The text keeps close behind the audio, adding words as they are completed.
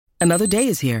Another day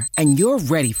is here, and you're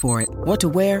ready for it. What to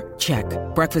wear? Check.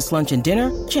 Breakfast, lunch, and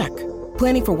dinner? Check.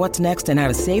 Planning for what's next and how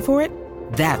to save for it?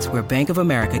 That's where Bank of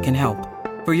America can help.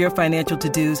 For your financial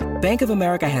to-dos, Bank of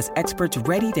America has experts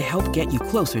ready to help get you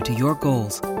closer to your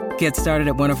goals. Get started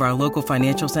at one of our local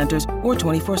financial centers or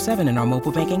 24/7 in our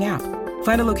mobile banking app.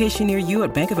 Find a location near you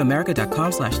at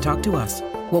bankofamerica.com/talktous.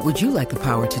 What would you like the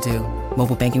power to do?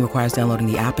 Mobile banking requires downloading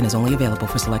the app and is only available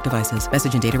for select devices.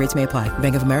 Message and data rates may apply.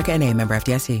 Bank of America N.A., member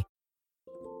FDIC.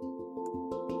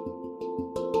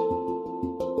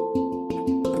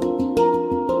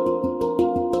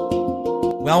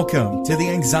 Welcome to the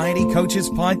Anxiety Coaches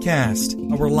Podcast,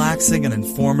 a relaxing and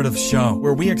informative show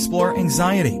where we explore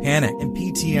anxiety, panic, and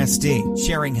PTSD,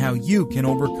 sharing how you can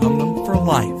overcome them for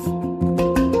life.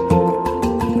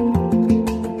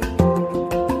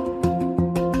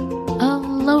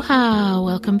 Aloha!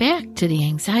 Welcome back to the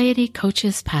Anxiety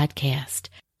Coaches Podcast.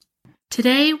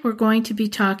 Today we're going to be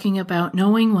talking about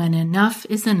knowing when enough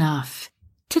is enough.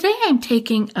 Today I'm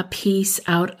taking a piece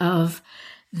out of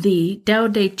the Tao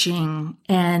Te Ching,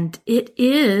 and it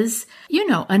is,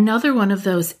 another one of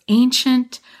those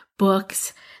ancient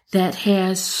books that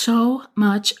has so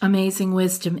much amazing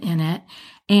wisdom in it,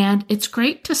 and it's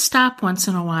great to stop once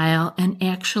in a while and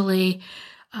actually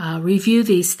review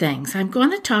these things. I'm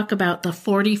going to talk about the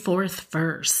 44th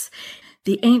verse.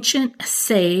 The ancient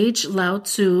sage Lao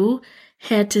Tzu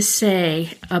had to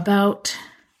say about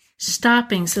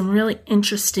stopping some really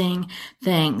interesting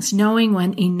things, knowing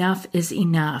when enough is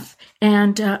enough.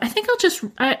 And I think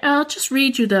I'll just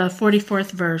read you the 44th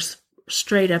verse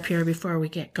straight up here before we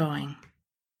get going.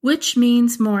 Which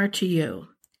means more to you,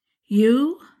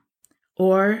 you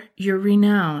or your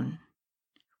renown?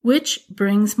 Which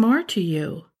brings more to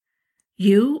you,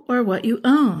 you or what you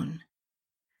own?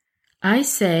 I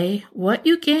say what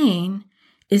you gain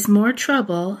is more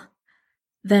trouble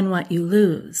than what you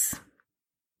lose.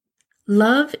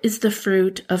 Love is the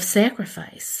fruit of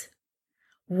sacrifice.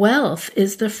 Wealth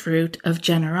is the fruit of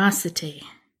generosity.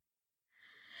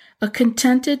 A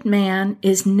contented man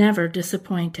is never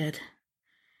disappointed.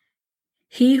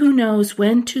 He who knows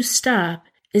when to stop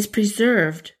is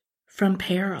preserved from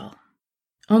peril.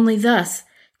 Only thus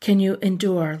can you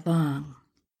endure long.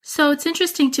 So it's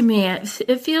interesting to me.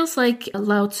 It feels like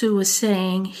Lao Tzu was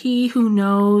saying, he who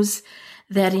knows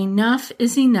that enough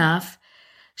is enough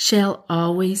shall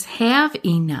always have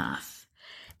enough.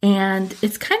 And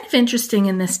it's kind of interesting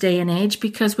in this day and age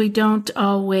because we don't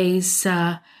always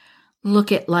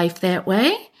look at life that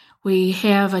way. We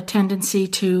have a tendency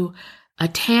to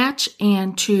attach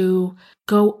and to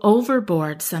go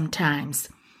overboard sometimes.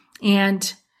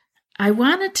 And I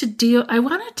wanted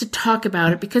to talk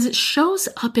about it because it shows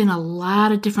up in a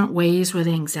lot of different ways with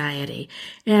anxiety.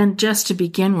 And just to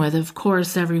begin with, of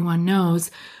course, everyone knows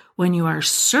when you are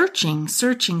searching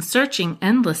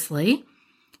endlessly,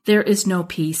 there is no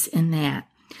peace in that.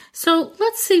 So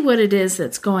let's see what it is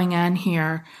that's going on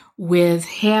here with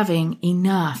having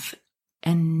enough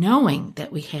and knowing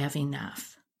that we have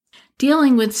enough.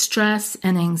 Dealing with stress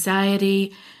and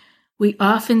anxiety, we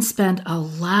often spend a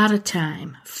lot of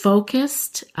time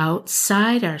focused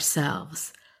outside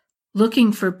ourselves,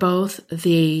 looking for both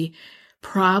the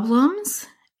problems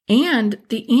and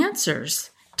the answers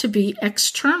to be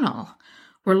external.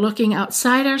 We're looking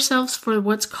outside ourselves for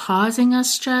what's causing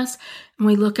us stress, and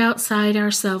we look outside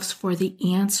ourselves for the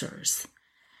answers.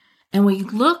 And we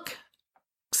look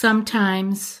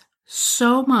sometimes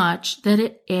so much that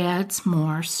it adds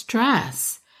more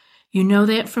stress. You know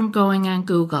that from going on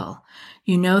Google.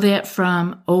 You know that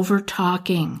from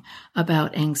over-talking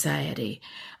about anxiety,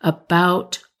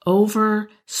 about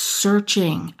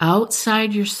over-searching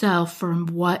outside yourself for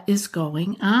what is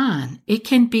going on. It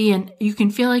can be, you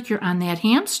can feel like you're on that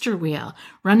hamster wheel,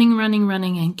 running,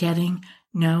 and getting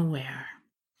nowhere.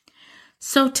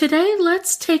 So today,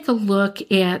 let's take a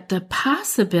look at the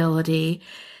possibility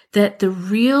that the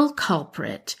real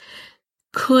culprit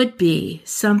could be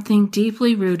something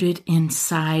deeply rooted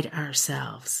inside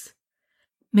ourselves.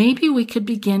 Maybe we could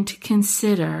begin to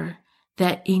consider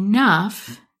that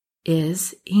enough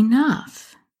is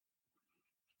enough.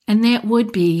 And that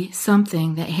would be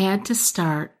something that had to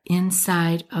start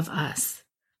inside of us.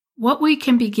 What we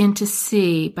can begin to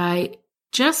see by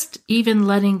just even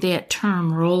letting that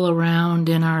term roll around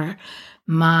in our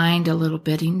mind a little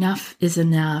bit, enough is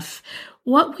enough,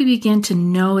 what we begin to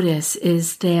notice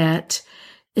is that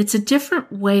it's a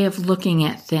different way of looking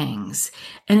at things.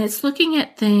 And it's looking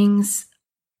at things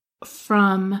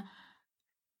from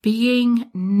being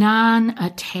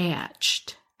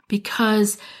non-attached,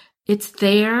 because it's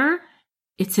there,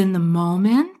 it's in the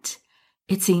moment,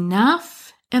 it's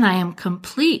enough, and I am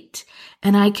complete,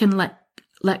 and I can let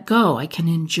let go. I can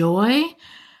enjoy,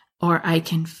 or I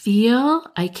can feel,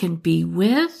 I can be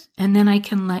with, and then I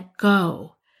can let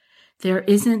go. There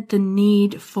isn't the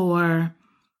need for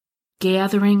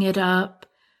gathering it up,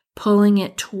 pulling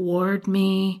it toward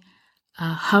me,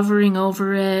 hovering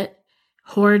over it,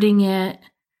 hoarding it,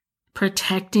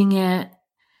 protecting it,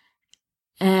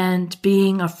 and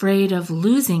being afraid of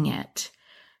losing it.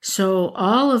 So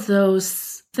all of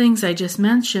those things I just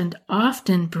mentioned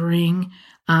often bring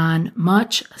on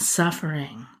much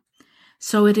suffering.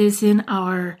 So it is in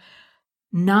our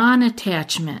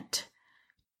non-attachment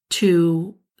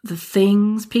to the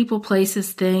things, people,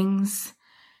 places, things,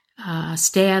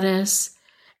 status,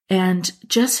 and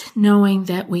just knowing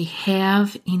that we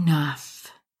have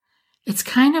enough. It's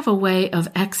kind of a way of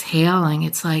exhaling.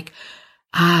 It's like,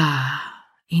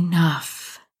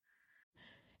 enough.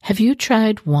 Have you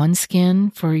tried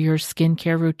OneSkin for your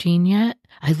skincare routine yet?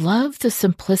 I love the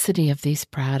simplicity of these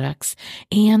products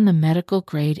and the medical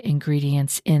grade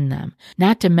ingredients in them,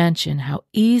 not to mention how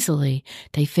easily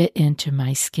they fit into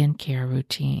my skincare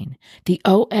routine. The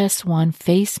OS1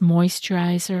 Face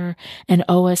Moisturizer and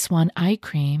OS1 Eye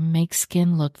Cream make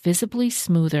skin look visibly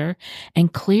smoother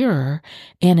and clearer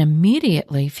and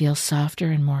immediately feel softer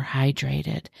and more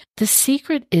hydrated. The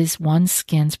secret is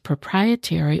OneSkin's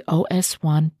proprietary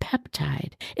OS1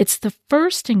 peptide. It's the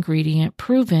first ingredient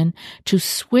proven to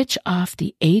switch off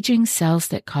the aging cells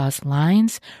that cause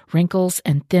lines, wrinkles,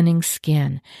 and thinning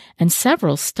skin, and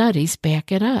several studies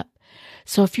back it up.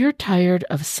 So if you're tired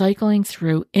of cycling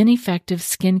through ineffective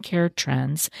skincare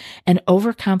trends and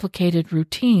overcomplicated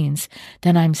routines,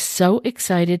 then I'm so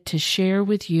excited to share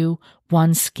with you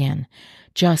OneSkin,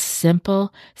 just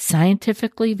simple,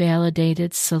 scientifically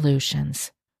validated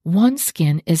solutions.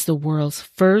 OneSkin is the world's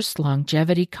first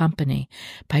longevity company.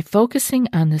 By focusing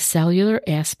on the cellular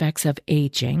aspects of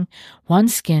aging,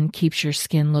 OneSkin keeps your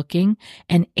skin looking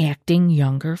and acting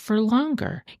younger for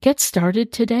longer. Get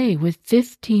started today with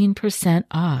 15%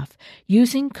 off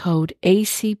using code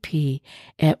ACP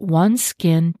at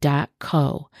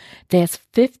oneskin.co. That's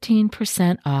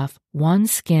 15% off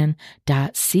oneskin.co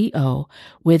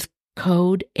with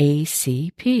code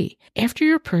ACP. After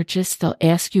your purchase, they'll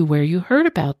ask you where you heard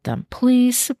about them.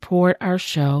 Please support our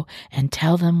show and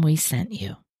tell them we sent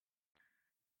you.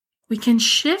 We can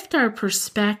shift our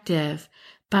perspective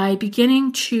by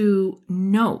beginning to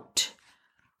note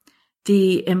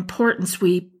the importance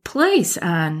we place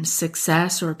on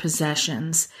success or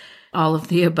possessions, all of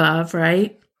the above,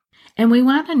 right? And we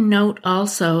want to note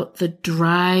also the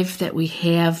drive that we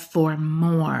have for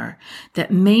more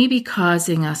that may be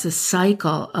causing us a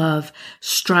cycle of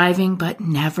striving but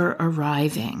never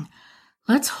arriving.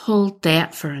 Let's hold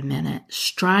that for a minute.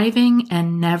 Striving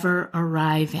and never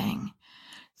arriving.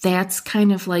 That's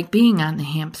kind of like being on the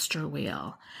hamster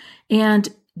wheel. And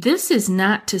this is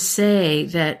not to say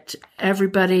that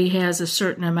everybody has a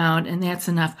certain amount and that's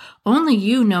enough. Only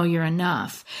you know you're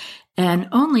enough. And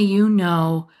only you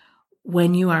know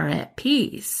when you are at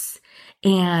peace.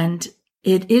 And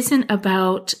it isn't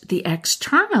about the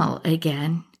external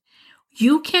again.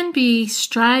 You can be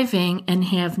striving and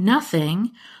have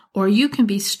nothing, or you can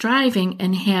be striving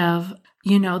and have,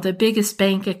 the biggest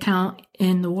bank account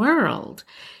in the world.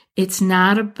 It's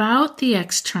not about the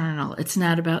external. It's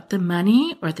not about the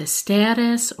money or the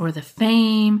status or the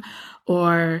fame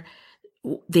or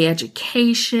the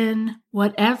education,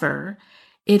 whatever.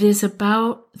 It is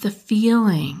about the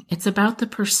feeling. It's about the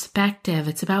perspective.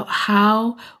 It's about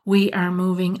how we are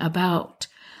moving about.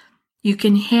 You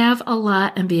can have a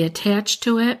lot and be attached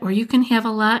to it, or you can have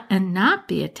a lot and not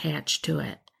be attached to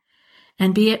it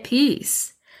and be at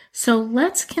peace. So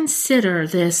let's consider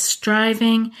this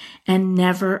striving and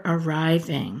never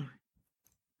arriving.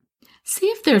 See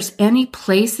if there's any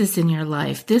places in your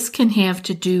life. This can have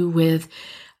to do with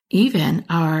even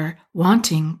our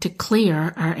wanting to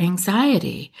clear our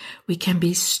anxiety. We can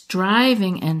be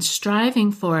striving and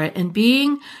striving for it and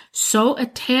being so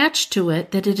attached to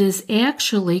it that it is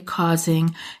actually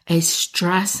causing a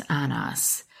stress on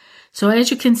us. So as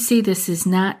you can see, this is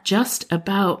not just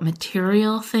about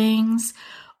material things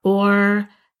or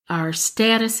our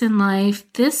status in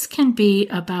life. This can be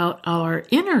about our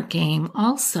inner game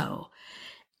also.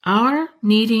 Our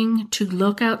needing to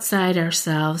look outside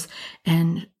ourselves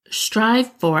and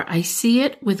strive for. I see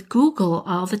it with Google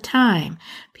all the time.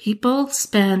 People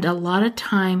spend a lot of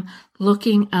time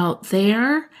looking out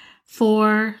there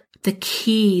for the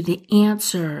key, the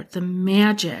answer, the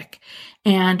magic.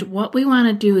 And what we want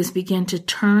to do is begin to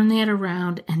turn that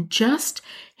around and just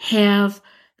have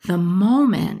the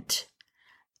moment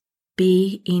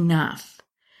be enough.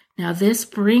 Now, this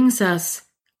brings us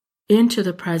into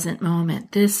the present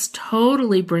moment. This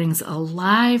totally brings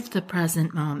alive the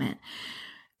present moment.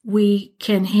 We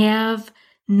can have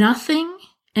nothing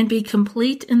and be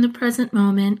complete in the present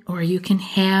moment, or you can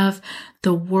have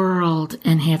the world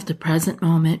and have the present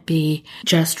moment be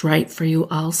just right for you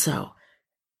also.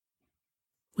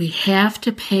 We have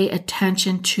to pay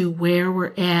attention to where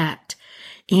we're at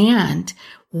and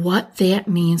what that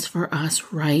means for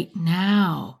us right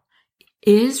now.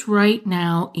 Is right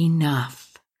now enough?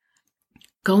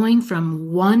 Going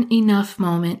from one enough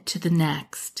moment to the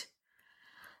next,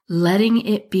 letting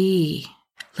it be,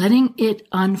 letting it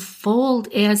unfold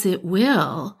as it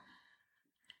will,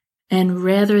 and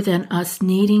rather than us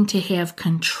needing to have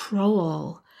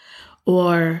control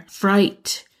or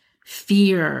fright,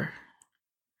 fear,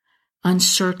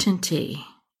 uncertainty.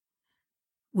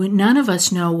 None of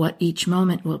us know what each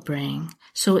moment will bring.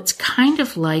 So it's kind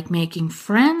of like making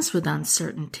friends with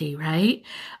uncertainty, right?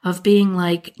 Of being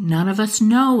like, none of us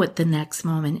know what the next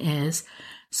moment is.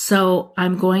 So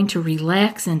I'm going to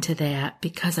relax into that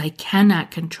because I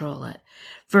cannot control it.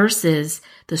 Versus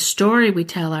the story we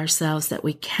tell ourselves that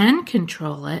we can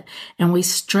control it, and we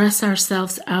stress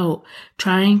ourselves out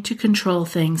trying to control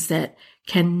things that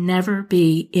can never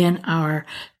be in our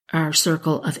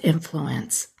circle of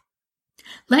influence.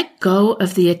 Let go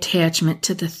of the attachment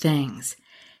to the things.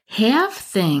 Have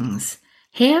things,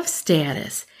 have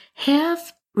status,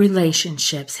 have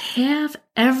relationships, have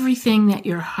everything that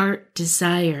your heart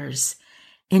desires.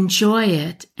 Enjoy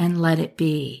it and let it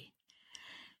be.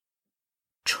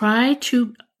 Try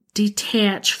to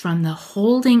detach from the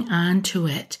holding on to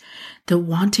it, the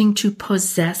wanting to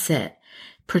possess it,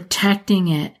 protecting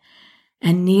it,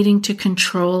 and needing to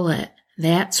control it.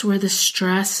 That's where the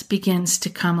stress begins to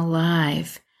come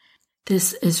alive.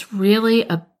 This is really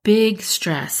a big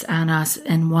stress on us,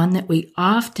 and one that we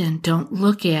often don't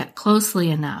look at closely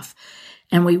enough.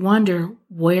 And we wonder,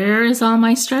 where is all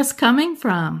my stress coming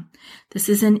from? This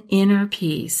is an inner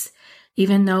peace,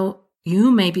 even though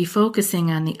you may be focusing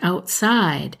on the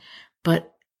outside,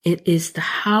 but it is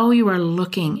how you are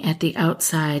looking at the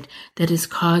outside that is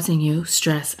causing you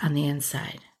stress on the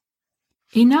inside.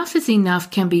 Enough is enough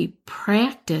can be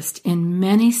practiced in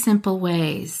many simple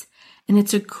ways, and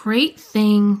it's a great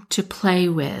thing to play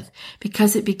with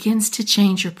because it begins to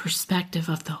change your perspective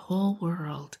of the whole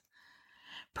world.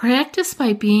 Practice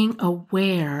by being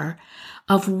aware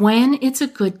of when it's a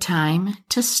good time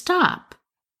to stop.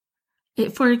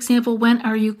 For example, when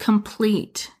are you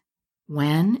complete?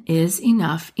 When is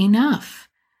enough enough?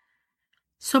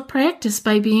 So practice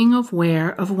by being aware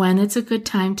of when it's a good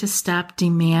time to stop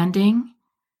demanding,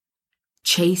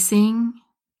 chasing,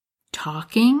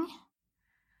 talking,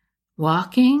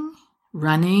 walking,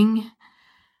 running,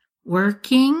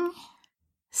 working,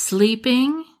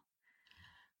 sleeping,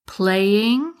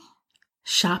 playing,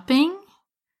 shopping,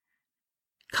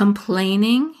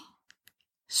 complaining,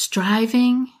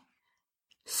 striving,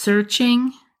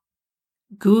 searching,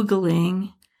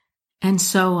 Googling, and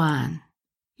so on.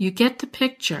 You get the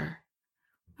picture.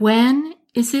 When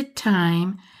is it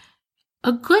time,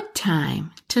 a good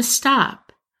time, to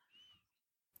stop?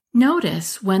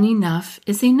 Notice when enough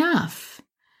is enough.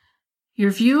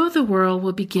 Your view of the world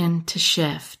will begin to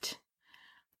shift.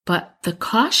 But the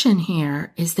caution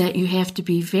here is that you have to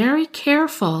be very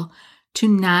careful to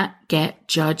not get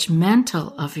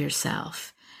judgmental of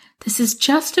yourself. This is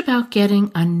just about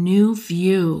getting a new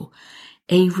view,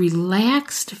 a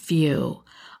relaxed view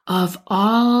of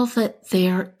all that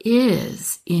there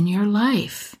is in your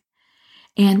life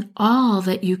and all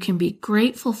that you can be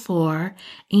grateful for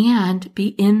and be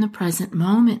in the present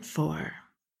moment for.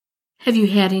 Have you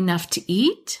had enough to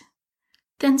eat?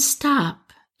 Then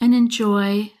stop and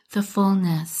enjoy the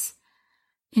fullness.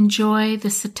 Enjoy the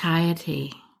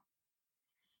satiety.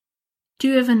 Do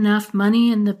you have enough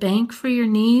money in the bank for your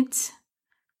needs?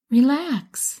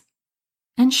 Relax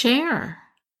and share.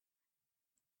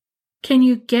 Can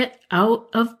you get out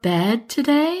of bed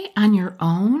today on your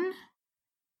own?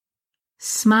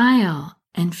 Smile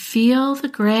and feel the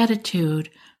gratitude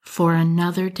for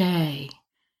another day.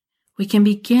 We can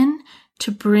begin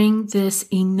to bring this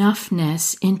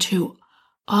enoughness into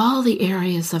all the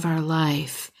areas of our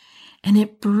life, and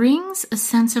it brings a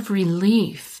sense of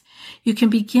relief. You can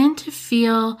begin to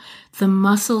feel the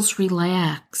muscles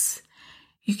relax.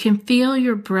 You can feel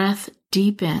your breath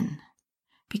deepen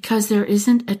because there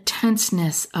isn't a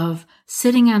tenseness of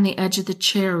sitting on the edge of the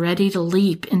chair ready to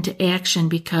leap into action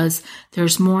because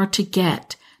there's more to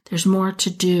get, there's more to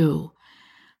do.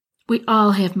 We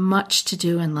all have much to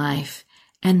do in life,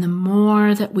 and the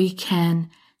more that we can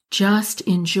just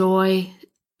enjoy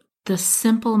the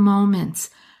simple moments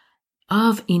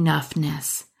of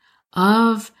enoughness,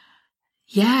 of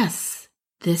yes,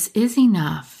 this is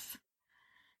enough.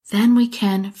 Then we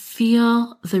can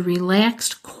feel the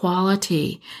relaxed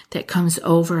quality that comes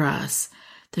over us.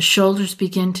 The shoulders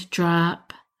begin to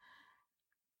drop.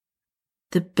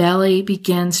 The belly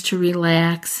begins to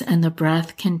relax and the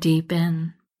breath can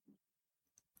deepen.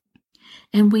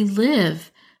 And we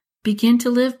begin to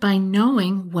live by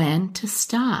knowing when to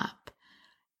stop.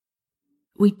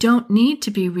 We don't need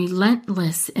to be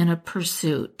relentless in a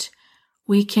pursuit.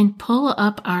 We can pull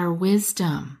up our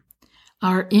wisdom,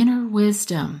 our inner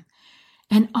wisdom.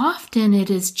 And often it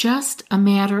is just a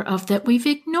matter of that we've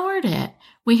ignored it.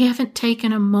 We haven't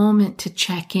taken a moment to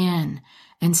check in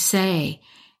and say,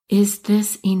 is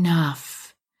this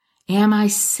enough? Am I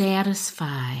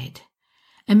satisfied?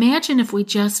 Imagine if we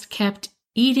just kept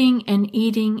eating and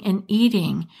eating and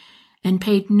eating and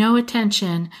paid no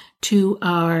attention to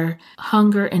our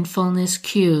hunger and fullness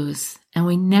cues, and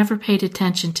we never paid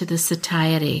attention to the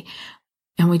satiety,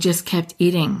 and we just kept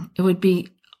eating. It would be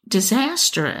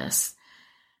disastrous.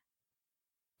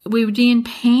 We would be in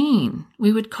pain.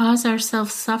 We would cause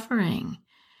ourselves suffering.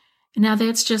 Now,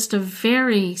 that's just a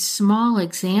very small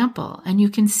example, and you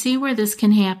can see where this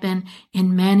can happen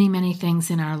in many, many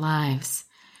things in our lives.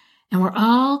 And we're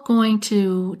all going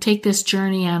to take this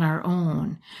journey on our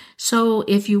own. So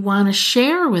if you want to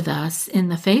share with us in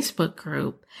the Facebook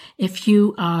group, if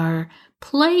you are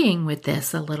playing with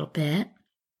this a little bit,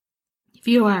 if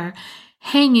you are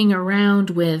hanging around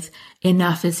with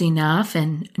enough is enough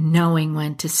and knowing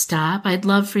when to stop, I'd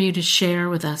love for you to share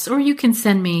with us. Or you can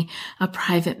send me a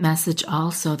private message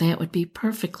also. That would be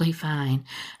perfectly fine.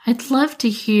 I'd love to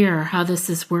hear how this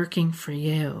is working for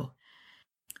you.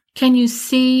 Can you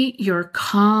see your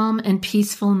calm and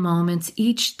peaceful moments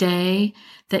each day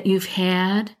that you've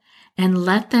had and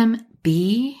let them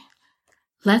be?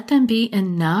 Let them be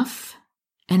enough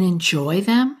and enjoy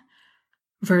them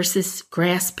versus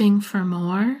grasping for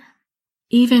more?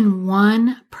 Even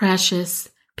one precious,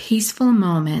 peaceful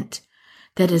moment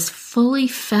that is fully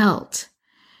felt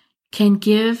can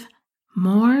give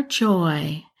more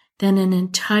joy than an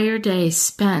entire day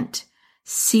spent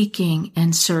seeking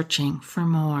and searching for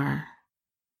more.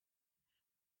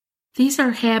 These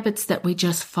are habits that we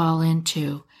just fall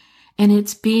into, and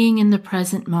it's being in the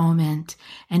present moment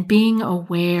and being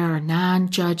aware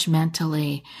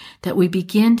non-judgmentally that we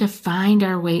begin to find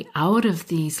our way out of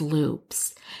these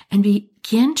loops and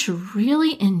begin to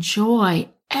really enjoy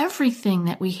everything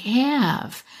that we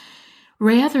have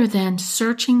rather than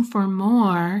searching for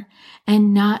more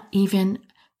and not even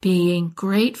being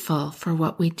grateful for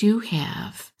what we do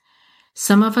have.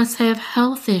 Some of us have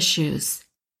health issues,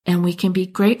 and we can be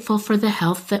grateful for the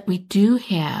health that we do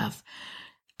have.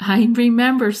 I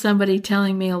remember somebody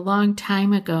telling me a long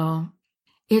time ago,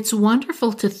 it's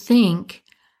wonderful to think,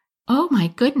 oh my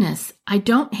goodness, I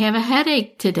don't have a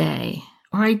headache today,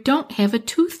 or I don't have a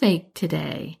toothache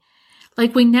today.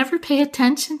 Like we never pay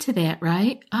attention to that,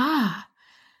 right?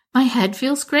 My head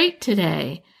feels great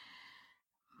today.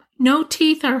 No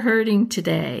teeth are hurting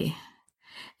today.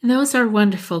 And those are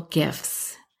wonderful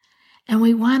gifts. And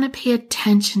we want to pay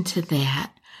attention to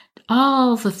that,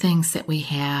 all the things that we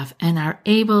have and are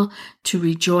able to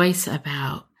rejoice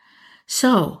about.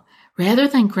 So, rather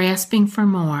than grasping for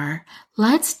more,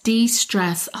 let's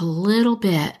de-stress a little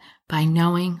bit by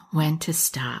knowing when to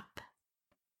stop.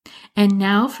 And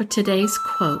now for today's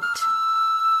quote.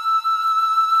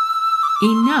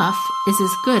 Enough is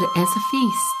as good as a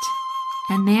feast.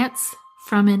 And that's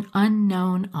from an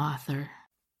unknown author.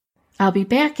 I'll be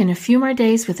back in a few more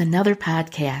days with another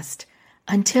podcast.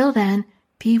 Until then,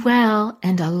 be well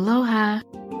and aloha.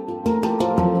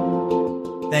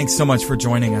 Thanks so much for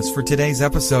joining us for today's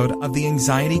episode of the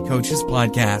Anxiety Coaches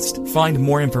Podcast. Find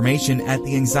more information at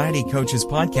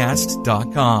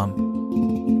theanxietycoachespodcast.com.